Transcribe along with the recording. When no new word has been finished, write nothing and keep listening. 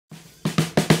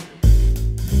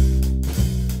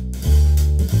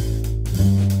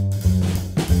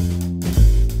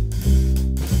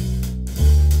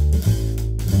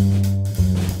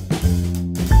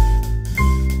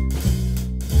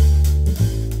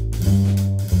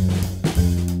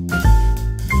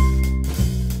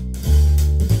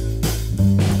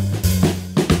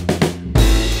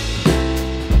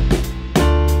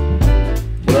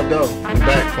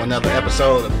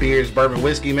episode of Beers, Bourbon,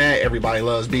 Whiskey, man. Everybody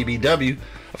loves BBW.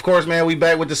 Of course, man, we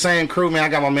back with the same crew, man. I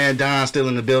got my man Don still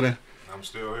in the building. I'm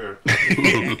still here.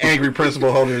 Angry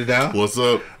Principal holding it down. What's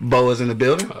up? Bo is in the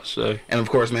building. I say. And of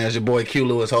course, man, it's your boy Q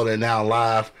Lewis holding it down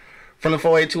live from the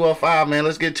 48205, man.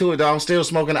 Let's get to it, dog. I'm still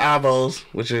smoking Avos,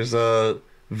 which is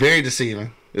very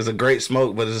deceiving. It's a great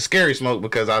smoke, but it's a scary smoke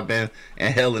because I've been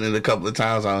inhaling it a couple of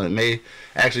times. I may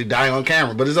actually die on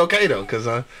camera, but it's okay though, because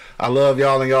I love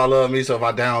y'all and y'all love me. So if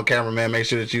I die on camera, man, make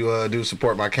sure that you do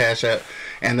support my Cash App.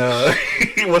 And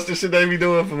what's the shit they be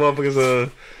doing for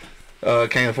motherfuckers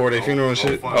can't afford their funeral and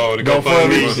shit? Oh, the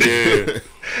GoFundMe. Yeah.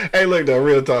 Hey, look though,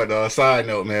 real talk though. Side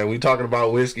note, man, we talking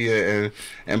about whiskey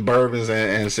and bourbons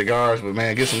and cigars, but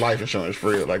man, get some life insurance for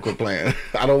real. Like, quit playing.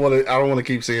 I don't want to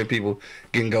keep seeing people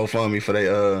getting GoFundMe for they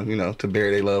to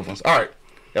bury their loved ones. All right,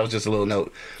 that was just a little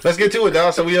note. Let's get to it,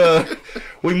 dog. So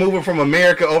we moving from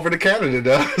America over to Canada,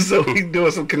 dog. So we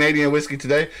doing some Canadian whiskey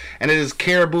today, and it is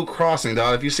Caribou Crossing,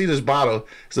 dog. If you see this bottle,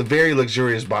 it's a very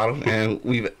luxurious bottle, and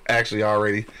we've actually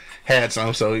already had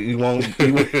some, so you won't be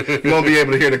able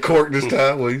to hear the cork this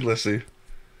time. Well, let's see.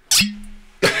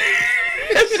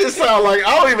 That just sound like,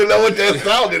 I don't even know what that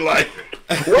sounded like.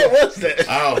 What was that?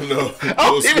 I don't know.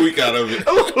 A little squeak out of it.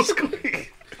 A little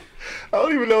squeak. I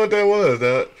don't even know what that was,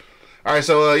 dog. All right,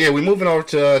 so yeah, we're moving over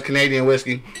to Canadian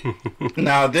whiskey.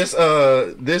 Now, this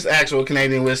actual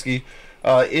Canadian whiskey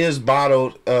is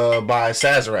bottled by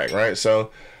Sazerac, right?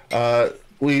 So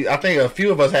I think a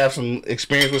few of us have some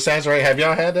experience with Sazerac. Have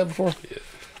y'all had that before?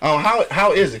 Yeah.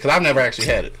 How is it? Because I've never actually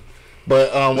had it.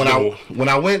 But when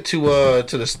I went to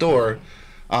the store,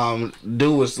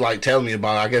 dude was like telling me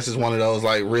about it. I guess it's one of those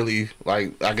like really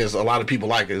like, I guess a lot of people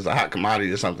like it. It's a hot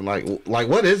commodity or something. Like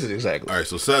what is it exactly? All right,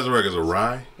 so Sazerac is a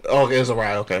rye. Oh, okay, it's a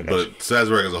rye. Okay, gotcha. But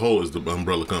Sazerac as a whole is the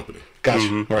umbrella company. Gotcha.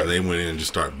 Mm-hmm. Right. And they went in and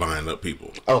just started buying up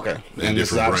people. Okay. And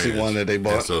this is obviously one that they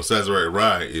bought. And so Sazerac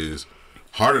rye is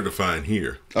harder to find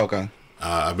here. Okay.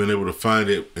 I've been able to find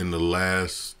it in the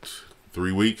last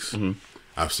 3 weeks. Mm-hmm.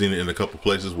 I've seen it in a couple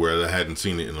places where I hadn't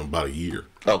seen it in about a year.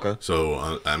 Okay.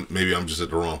 So maybe I'm just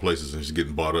at the wrong places and it's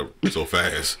getting bought up so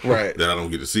fast right. that I don't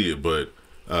get to see it. But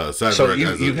Sazerac, so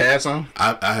you've had some?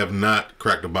 I have not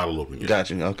cracked a bottle open yet.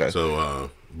 Gotcha. Okay. So,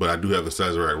 but I do have the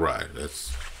Sazerac rye.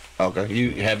 That's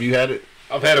okay. Have you had it?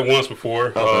 I've had it once before.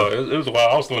 Okay. It was a while.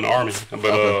 I was still in the Army, but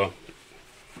okay.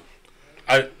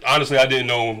 I honestly didn't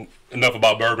know enough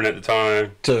about bourbon at the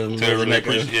time to really make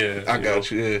it. Yeah, I got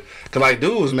you. Yeah, cause like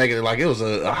dude was making it like it was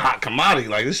a hot commodity.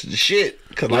 Like, this is the shit.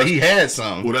 Cause like he had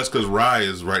some. Well, that's because rye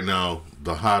is right now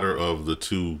the hotter of the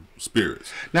two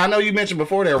spirits. Now I know you mentioned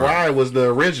before that rye was the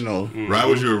original. Mm-hmm. Rye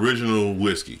was your original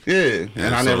whiskey. Yeah,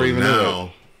 and I never even knew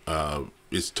that.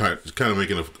 It's kind of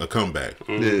making a comeback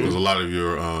because a lot of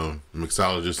your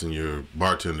mixologists and your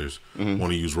bartenders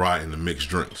want to use rye in the mixed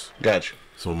drinks. Gotcha.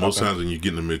 So most times when you're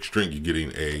getting a mixed drink, you're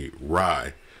getting a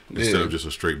rye instead of just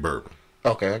a straight bourbon.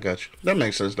 Okay, I got you. That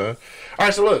makes sense, though. All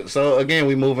right, so look. So again,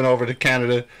 we moving over to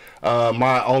Canada.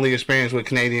 My only experience with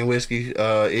Canadian whiskey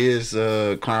is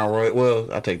Crown Royal.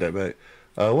 Well, I take that back.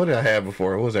 What did I have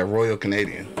before? What was that? Royal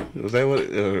Canadian. Was that what?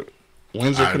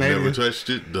 Windsor Canadian. I never touched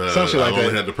it. Something like I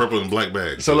only had the purple and black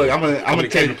bag. So look, I'm gonna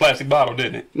take the plastic bottle,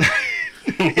 didn't it?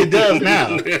 It does now.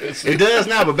 It does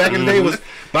now, but back in the day was.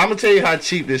 But I'm gonna tell you how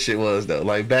cheap this shit was though.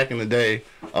 Like back in the day,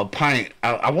 a pint.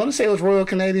 I want to say it was Royal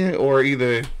Canadian or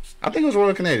either. I think it was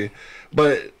Royal Canadian,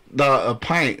 but a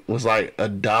pint was like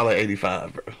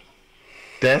 $1.85, bro.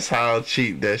 That's how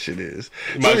cheap that shit is.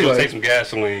 You might as well take some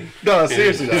gasoline. No,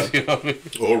 seriously though. You know what I mean?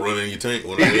 Or run in your tank.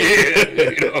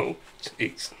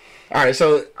 Jeez. All right,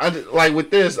 so like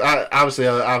with this, obviously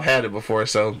I've had it before,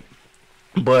 so.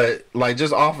 But like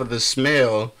just off of the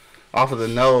smell, off of the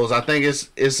nose, I think it's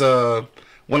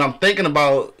when I'm thinking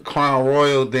about Crown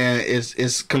Royal, then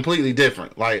it's completely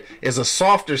different. Like it's a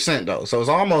softer scent though, so it's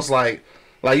almost like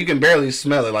you can barely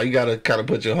smell it. Like you gotta kind of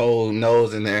put your whole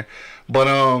nose in there. But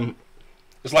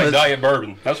it's like diet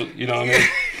bourbon. That's what you know. What I mean,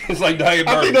 it's like diet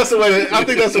bourbon. I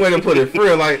think that's the way to put it. For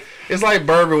real, like it's like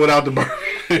bourbon without the bourbon.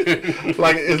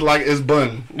 it's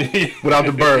bun without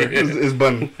the bourbon. It's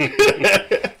bun.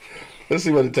 Let's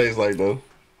see what it tastes like, though.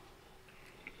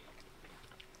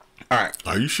 All right.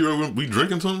 Are you sure we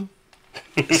drinking something?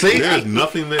 See? There's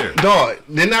nothing there. Dog,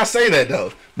 didn't I say that,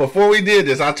 though? Before we did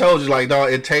this, I told you, like,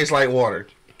 dog, it tastes like water.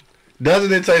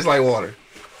 Doesn't it taste like water?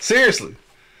 Seriously.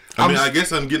 I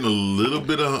guess I'm getting a little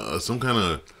bit of some kind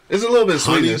of... It's a little bit of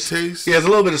sweetness. Taste. Yeah, it's a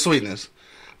little bit of sweetness.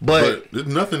 But there's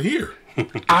nothing here.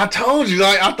 I told you,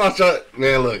 like, I thought y'all...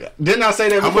 Man, look, didn't I say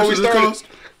that before we started? How much does it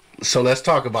cost? So let's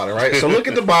talk about it, right? So look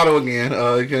at the bottle again.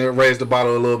 You can raise the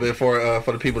bottle a little bit for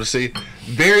the people to see.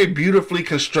 Very beautifully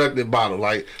constructed bottle,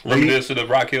 like reminiscent of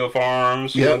Rock Hill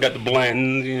Farms. Yeah, got the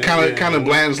Blanton's. Kind of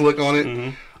Blanton's look on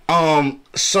it.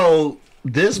 So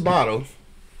this bottle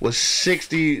was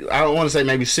 $60. I don't want to say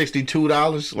maybe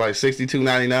 $62, like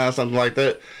 $62.99, something like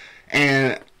that.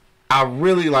 And I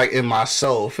really, like, in my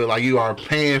soul, feel like you are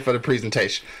paying for the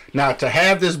presentation. Now, to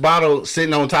have this bottle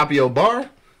sitting on top of your bar,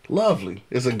 lovely.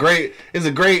 It's a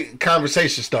great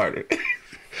conversation starter.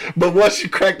 But once you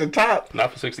crack the top,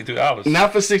 not for $62.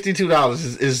 Not for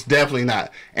 $62 is definitely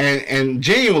not. And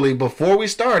genuinely, before we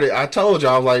started, I told you,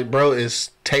 I was like, bro, it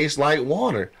tastes like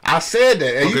water. I said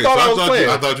that, and you thought I was playing.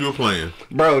 I thought you were playing,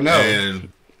 bro. No.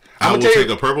 And I will take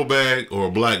a purple bag or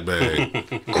a black bag,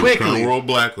 quickly. Crown Royal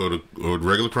Black or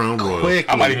regular Crown Royal. Quickly.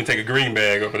 I might even take a green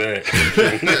bag over that.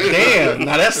 Damn,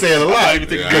 now that's saying a lot. I'm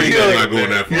not going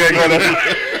that far. You ain't going that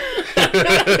far.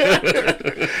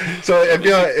 So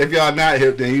if y'all not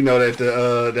hip, then you know that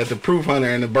the Proof Hunter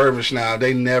and the Bourbon Schnaub,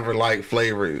 they never like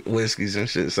flavored whiskeys and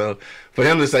shit. So for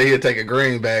him to say he'll take a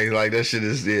green bag, like, that shit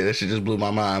just blew my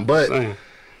mind. But Same.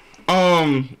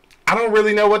 I don't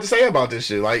really know what to say about this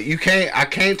shit. Like, I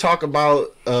can't talk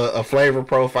about a flavor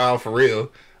profile for real.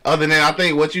 Other than, I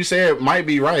think what you said might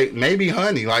be right. Maybe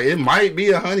honey. Like, it might be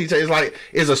a honey taste. Like,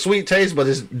 it's a sweet taste, but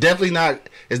it's definitely not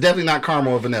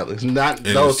caramel or vanilla. It's not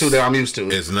those two that I'm used to.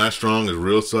 It's not strong. It's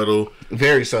real subtle.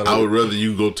 Very subtle. I would rather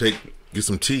you go get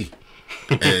some tea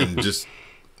and just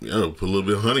put a little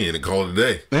bit of honey in it, call it a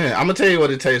day. Man, I'm gonna tell you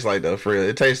what it tastes like though, for real.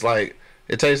 It tastes like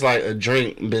a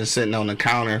drink been sitting on the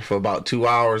counter for about 2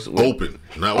 hours. Open,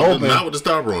 not with the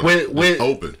stopper on it.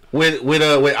 Open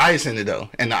with ice in it though,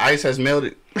 and the ice has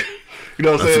melted. You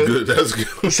know what I'm saying? That's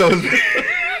good. So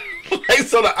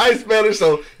the ice melted.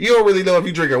 So you don't really know if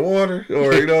you drinking water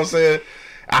or, you know what I'm saying.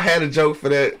 I had a joke for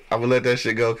that. I'm gonna let that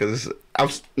shit go because fuck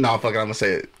it. I'm gonna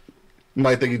say it. You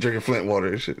might think you're drinking Flint water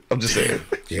and shit. I'm just saying.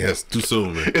 Yeah, it's too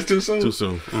soon, man. It's too soon? Too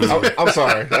soon. I'm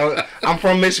sorry. I'm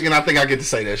from Michigan. I think I get to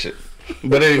say that shit.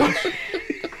 But anyway.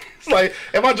 It's like,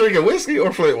 am I drinking whiskey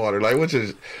or Flint water? Like, which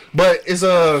is... But it's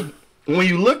when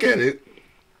you look at it,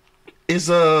 it's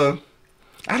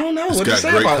I don't know what to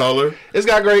say about it. It's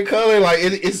got great color. Like,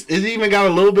 it's even got a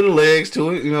little bit of legs to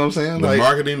it. You know what I'm saying? The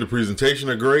marketing, the presentation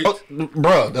are great. Oh,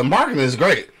 bro, the marketing is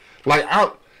great. Like,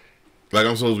 I'm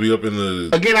supposed to be up in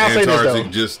the Antarctic,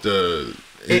 just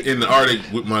in the Arctic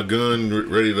with my gun,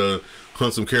 ready to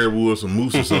hunt some caribou or some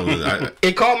moose or something.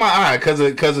 It caught my eye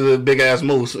because of the big ass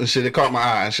moose and shit. It caught my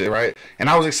eye and shit, right? And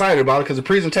I was excited about it because the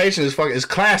presentation is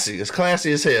classy. It's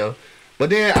classy as hell. But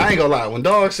then I ain't gonna lie, when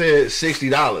Dog said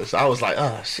 $60, I was like,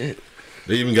 oh shit.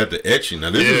 They even got the etching.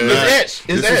 Now this is not etched.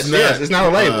 It's etched. Yes, it's not a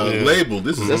label. Label.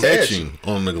 This is etching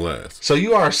on the glass. So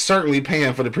you are certainly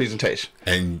paying for the presentation.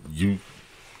 And you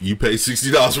pay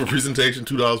 $60 for presentation,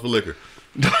 $2 for liquor.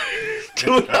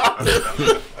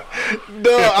 $2.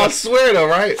 No, I swear though,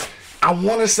 right? I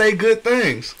want to say good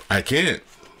things. I can't.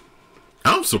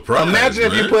 I'm surprised. Imagine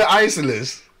if you put ice in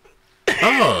this.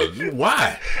 Oh,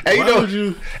 why? And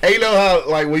you know how,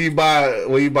 like, when you buy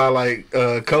like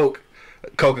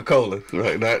Coca-Cola,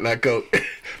 right? Not Coke.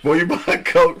 When you buy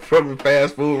Coke from a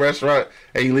fast food restaurant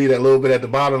and you leave that little bit at the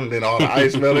bottom, and then all the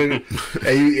ice melt in it,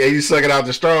 and you suck it out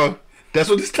the straw. That's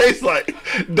what this tastes like.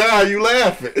 Nah, you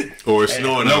laughing. Or it's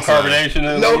snowing no outside.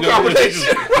 Carbonation. No carbonation.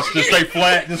 It's just straight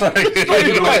flat. Just like,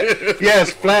 yeah,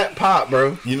 it's flat pop,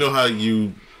 bro. You know how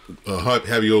you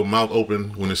have your mouth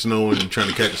open when it's snowing and trying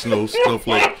to catch a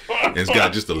snowflake, and it's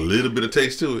got just a little bit of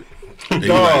taste to it. And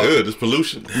you're like, this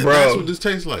pollution. Bro. That's what this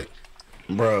tastes like.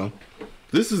 Bro.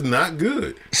 This is not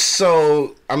good.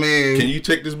 So, I mean... Can you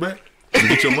take this back and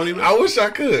get your money back? I wish I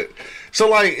could. So,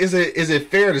 like, is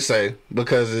it fair to say,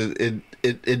 because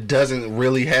it doesn't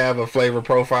really have a flavor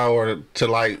profile or to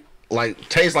like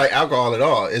taste like alcohol at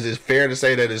all, is it fair to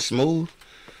say that it's smooth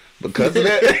because of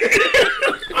that?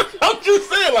 I'm just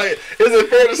saying, like, is it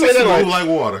fair to say that? Smooth like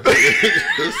water.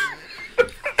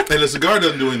 And the cigar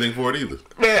doesn't do anything for it either.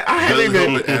 Man, I haven't even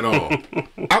help it at all.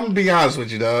 I'm gonna be honest with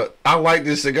you, dog. I like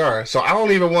this cigar, so I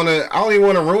don't even want to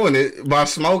ruin it by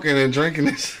smoking and drinking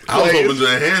this. I was hoping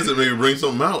to enhance it, maybe bring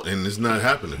something out, and it's not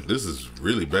happening. This is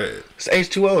really bad. It's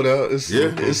H2O though. It's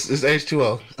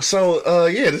H2O. So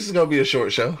this is gonna be a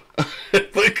short show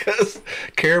because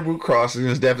Caribou Crossing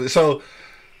is definitely so.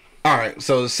 All right,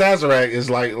 so Sazerac is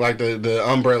like the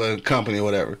umbrella company or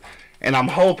whatever. And I'm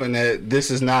hoping that this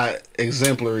is not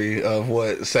exemplary of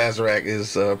what Sazerac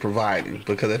is providing.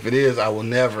 Because if it is, I will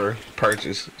never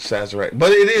purchase Sazerac.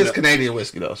 But it is Canadian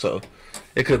whiskey, though. So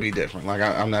it could be different. Like,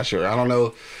 I'm not sure. I don't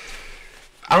know.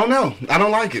 I don't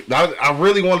like it. I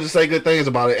really wanted to say good things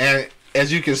about it. And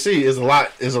as you can see, is a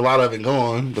lot of it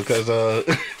going because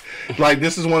like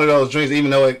this is one of those drinks.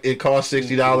 Even though it costs $60,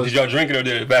 did y'all drink it or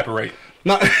did it evaporate?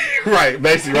 Not right,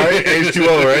 basically, right?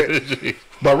 H2O, right?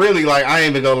 But really, like, I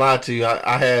ain't even gonna lie to you.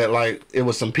 I had, like, it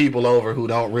was some people over who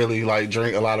don't really, like,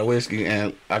 drink a lot of whiskey,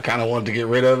 and I kind of wanted to get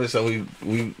rid of it, so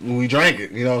we drank it.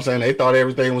 You know what I'm saying? They thought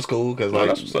everything was cool, because,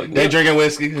 like, they drinking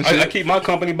whiskey and shit. I keep my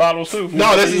company bottles, too.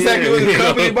 No, that's exactly what the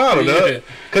company bottle, dog.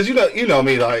 Because, you know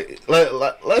me, like,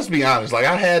 let's be honest. Like,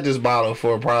 I had this bottle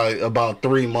for probably about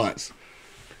 3 months.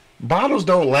 Bottles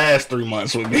don't last 3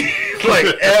 months with me, like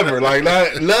ever, like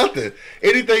nothing.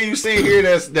 Anything you see here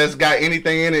that's got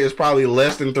anything in it is probably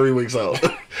less than 3 weeks old.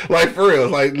 Like for real,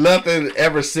 like nothing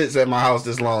ever sits at my house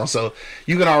this long. So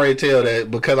you can already tell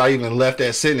that because I even left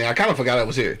that sitting there. I kind of forgot I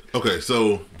was here. Okay,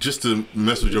 so just to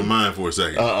mess with your mind for a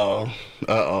second. So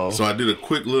I did a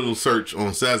quick little search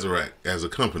on Sazerac as a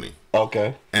company.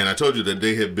 Okay. And I told you that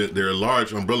they're a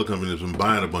large umbrella company that's been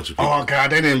buying a bunch of people. Oh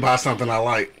God, they didn't buy something I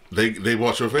like. They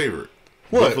bought your favorite.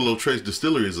 What? Buffalo Trace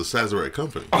Distillery is a Sazerac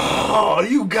company. Oh,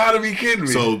 you gotta be kidding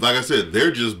me. So, like I said,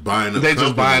 they're just buying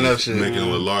up shit, making a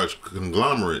large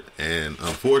conglomerate, and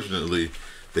unfortunately,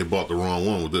 they bought the wrong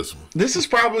one with this one. This is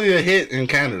probably a hit in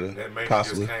Canada. That maybe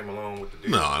possibly just came along with the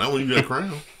deal. No, that one you got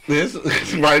Crown. This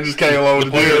right just came along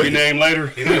with the deal. Be named later.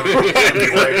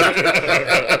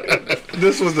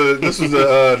 This was the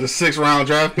 6th round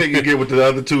draft pick you get with the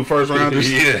other 2 first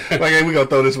rounders. Yeah. Like, hey, we gonna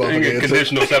throw this one again.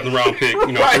 Conditional 7th round pick.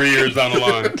 You know, right. 3 years down the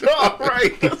line. All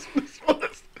right. That's what this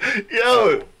was.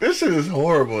 Yo, this shit is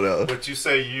horrible though. But you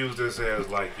say you use this as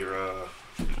like your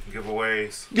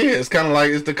giveaways. Yeah, it's kind of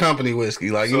like it's the company whiskey.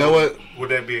 Like, so, you know what? Would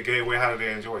that be a gateway? How do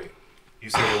they enjoy it?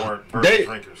 You said they weren't bourbon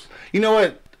drinkers. You know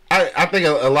what? I think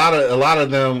a lot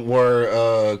of them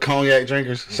were cognac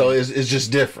drinkers, so it's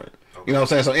just different. Okay. You know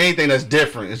what I'm saying? So anything that's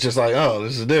different, it's just like, oh,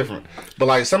 this is different. But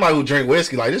like somebody who drink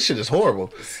whiskey, like this shit is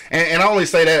horrible. And I only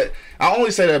say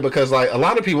that because like a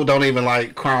lot of people don't even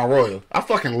like Crown Royal. I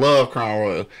fucking love Crown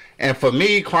Royal, and for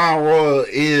me, Crown Royal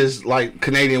is like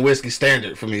Canadian whiskey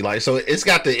standard for me. Like, so it's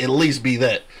got to at least be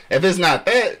that. If it's not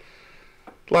that,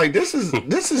 like this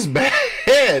is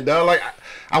bad, dog. Like.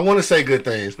 I want to say good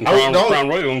things. Crown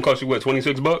Royal gonna cost you what,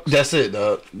 $26? That's it,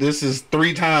 dog. This is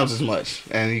 3 times as much,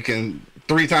 and you can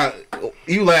 3 times.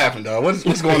 You laughing, dog? What's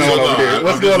going on over here?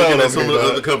 What's going on over here? Some of the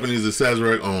other companies that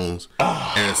Sazerac owns,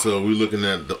 and so we're looking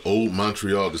at the Old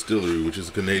Montreal Distillery, which is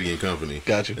a Canadian company.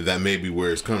 Gotcha. That may be where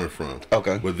it's coming from.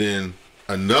 Okay. But then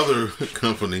another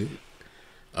company,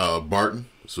 Barton.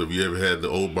 So if you ever had the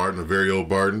old Barton, the very old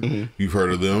Barton, you've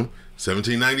heard of them.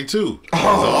 1792.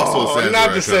 Oh, not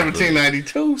the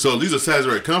 1792. So these are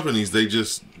Sazerac companies. They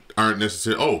just aren't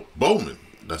necessarily. Oh, Bowman.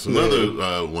 That's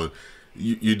another one.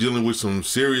 You're dealing with some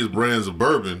serious brands of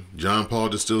bourbon. John Paul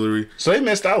Distillery. So they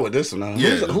missed out with this one. Huh?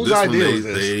 Yeah, whose idea was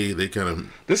this? They kind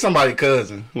of. This somebody's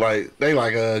cousin. Like they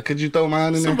like. Could you throw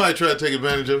mine in there? Somebody tried to take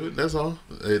advantage of it. That's all.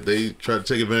 They tried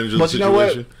to take advantage of the situation. You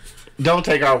know what? Don't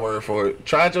take our word for it.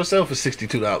 Try it yourself for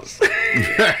 $62.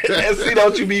 And see,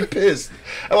 don't you be pissed.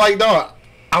 Like, dog,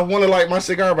 I want to light my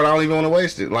cigar, but I don't even want to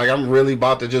waste it. Like, I'm really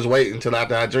about to just wait until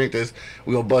after I drink this.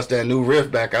 We gonna bust that new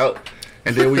riff back out,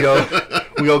 and then we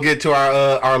go get to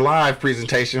our live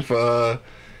presentation for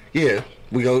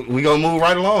We go move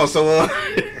right along. So I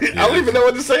don't even know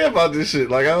what to say about this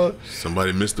shit. Like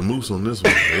somebody missed the moose on this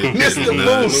one. Missed the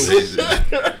moose.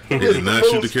 They did not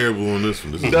shoot the caribou on this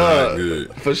one. This is not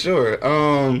good. For sure.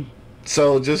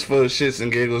 So just for shits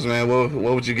and giggles, man,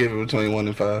 what would you give it between 1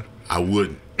 and 5? I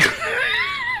wouldn't.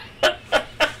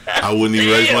 I wouldn't even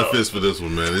raise my fist for this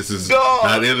one, man. This is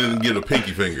not even get a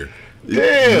pinky finger.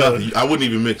 Yeah. I wouldn't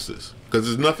even mix this because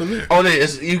there's nothing there. Oh,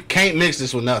 you can't mix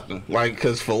this with nothing. Like,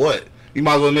 because for what? You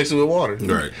might as well mix it with water.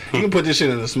 Right. You can put this shit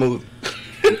in a smoothie.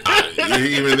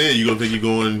 Even then, you're going to think you're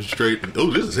going straight. Oh,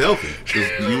 this is healthy.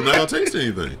 You're not going to taste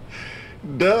anything.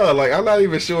 Duh. Like, I'm not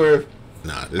even sure if.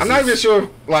 Even sure if,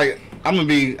 like, I'm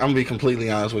gonna be completely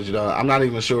honest with you, dog. I'm not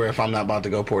even sure if I'm not about to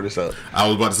go pour this up. I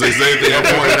was about to say the same thing. I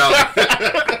pointed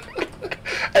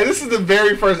out. Hey, this is the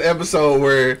very first episode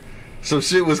where some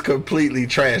shit was completely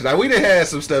trashed. Like, we done had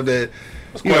some stuff that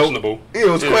was questionable. It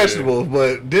was questionable,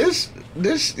 but this,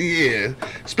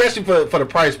 especially for the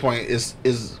price point, is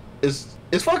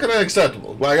fucking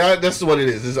unacceptable. Like, that's what it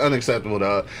is. It's unacceptable,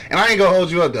 dog. And I ain't gonna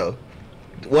hold you up though.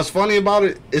 What's funny about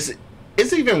it is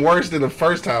it's even worse than the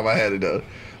first time I had it though.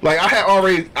 Like, I had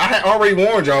already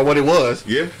warned y'all what it was.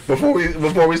 Yeah. Before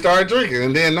we started drinking,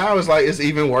 and then now it's like it's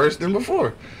even worse than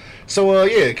before. So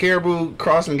Caribou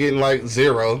Crossing getting like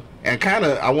 0, and kind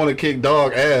of I want to kick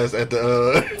dog ass at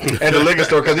the liquor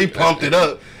store because he pumped it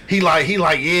up. He like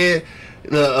yeah,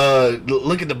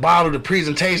 look at the bottle, the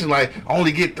presentation, like I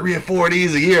only get 3 or 4 of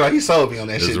these a year. Like he sold me on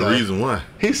that shit. There's a reason why.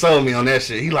 He sold me on that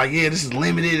shit. He like, yeah, this is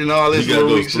limited and all this. He got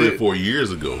those 3 or 4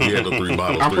 years ago. He had those 3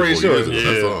 bottles. I'm pretty sure. Years ago.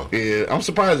 That's all. Yeah, I'm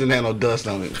surprised it didn't have no dust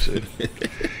on it. And shit.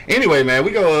 Anyway, man,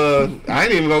 we go. I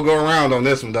ain't even gonna go around on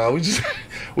this one, dog.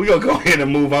 We gonna go ahead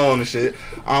and move on and shit.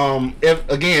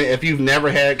 If you've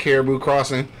never had Caribou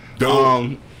Crossing,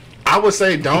 I would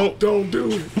say don't do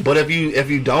it. But if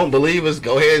you don't believe us,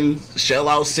 go ahead and shell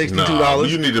out $62. Nah,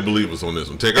 you need to believe us on this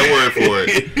one. Take our word for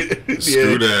it.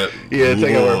 Screw that. Yeah,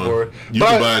 take our word for it. You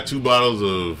can buy 2 bottles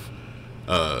of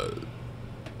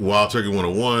Wild Turkey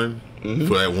 101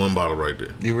 for that 1 bottle right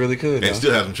there. You really could. And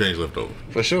still have some change left over.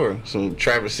 For sure. Some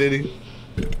Traverse City.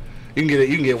 You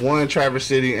can get 1 Traverse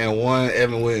City and 1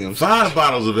 Evan Williams. 5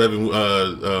 bottles of Evan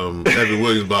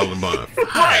Williams bottle and bond.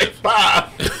 5.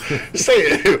 Say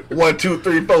it. 1, 2,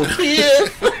 3, 4, 5.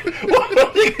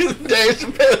 Dave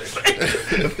Chappelle.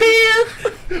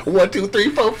 5. 1, 2, 3,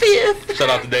 4, 5. Shout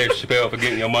out to Dave Chappelle for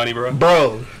getting your money, bro.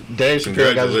 Bro, Dave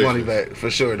Chappelle got his money back for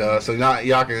sure, dog. So now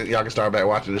y'all can start back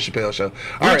watching the Chappelle show.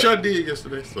 Which I did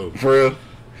yesterday. So for real.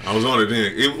 I was on it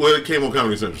then. It came on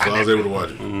Comedy Central, so I was able to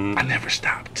watch it. I never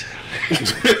stopped.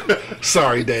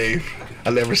 Sorry, Dave.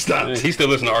 I never stopped. He still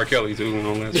listen to R. Kelly too.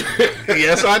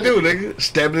 Yes, I do, nigga.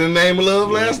 Stepped in the name of love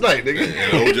last night, nigga.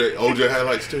 And OJ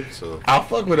highlights too. So I'll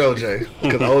fuck with OJ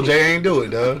because OJ ain't do it,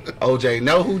 dog. OJ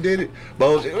know who did it,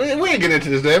 but OJ, we ain't getting into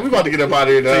this, man. We about to get up out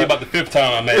of here, dog. See, about the 5th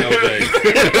time I met OJ.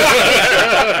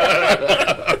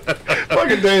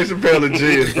 Fucking Dave Chappelle and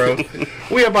G's, bro.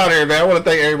 We up out of here, man. I want to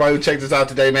thank everybody who checked us out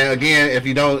today, man. Again, if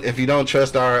you don't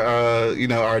trust our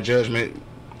our judgment,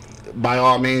 by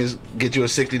all means, get you a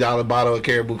 $60 bottle of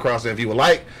Caribou Crossing if you would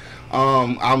like.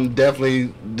 I'm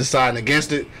definitely deciding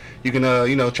against it. You can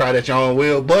try that at your own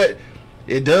will, but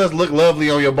it does look lovely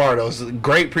on your bar though. It's a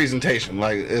great presentation.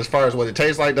 Like as far as what it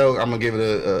tastes like though, I'm gonna give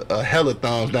it a hella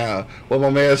thumbs down. What my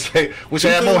man say? Wish I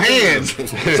had more hands,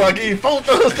 so I give you 4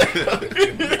 thumbs down.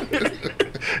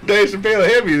 Dave Chappelle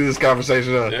heavy in this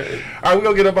conversation. All right, we're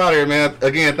gonna get up out of here, man.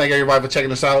 Again, thank everybody for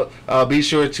checking us out. Be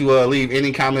sure to leave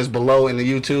any comments below in the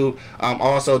YouTube.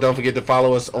 Also, don't forget to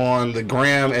follow us on the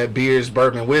gram at Beers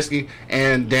Bourbon Whiskey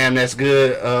and Damn That's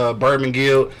Good Bourbon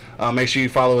Guild. Make sure you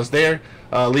follow us there.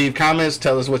 Leave comments,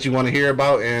 tell us what you want to hear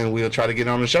about, and we'll try to get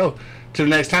on the show. Till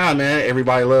next time, man.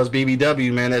 Everybody loves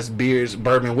BBW, man. That's Beers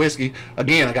Bourbon Whiskey.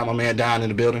 Again, I got my man Don in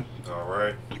the building. All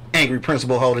right. Angry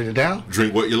Principal holding it down.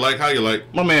 Drink what you like, how you like.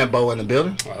 My man Bo in the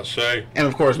building. I'll say. And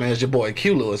of course, man, it's your boy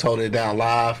Q Lewis holding it down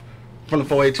live from the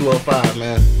 48205,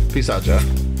 man. Peace out, y'all.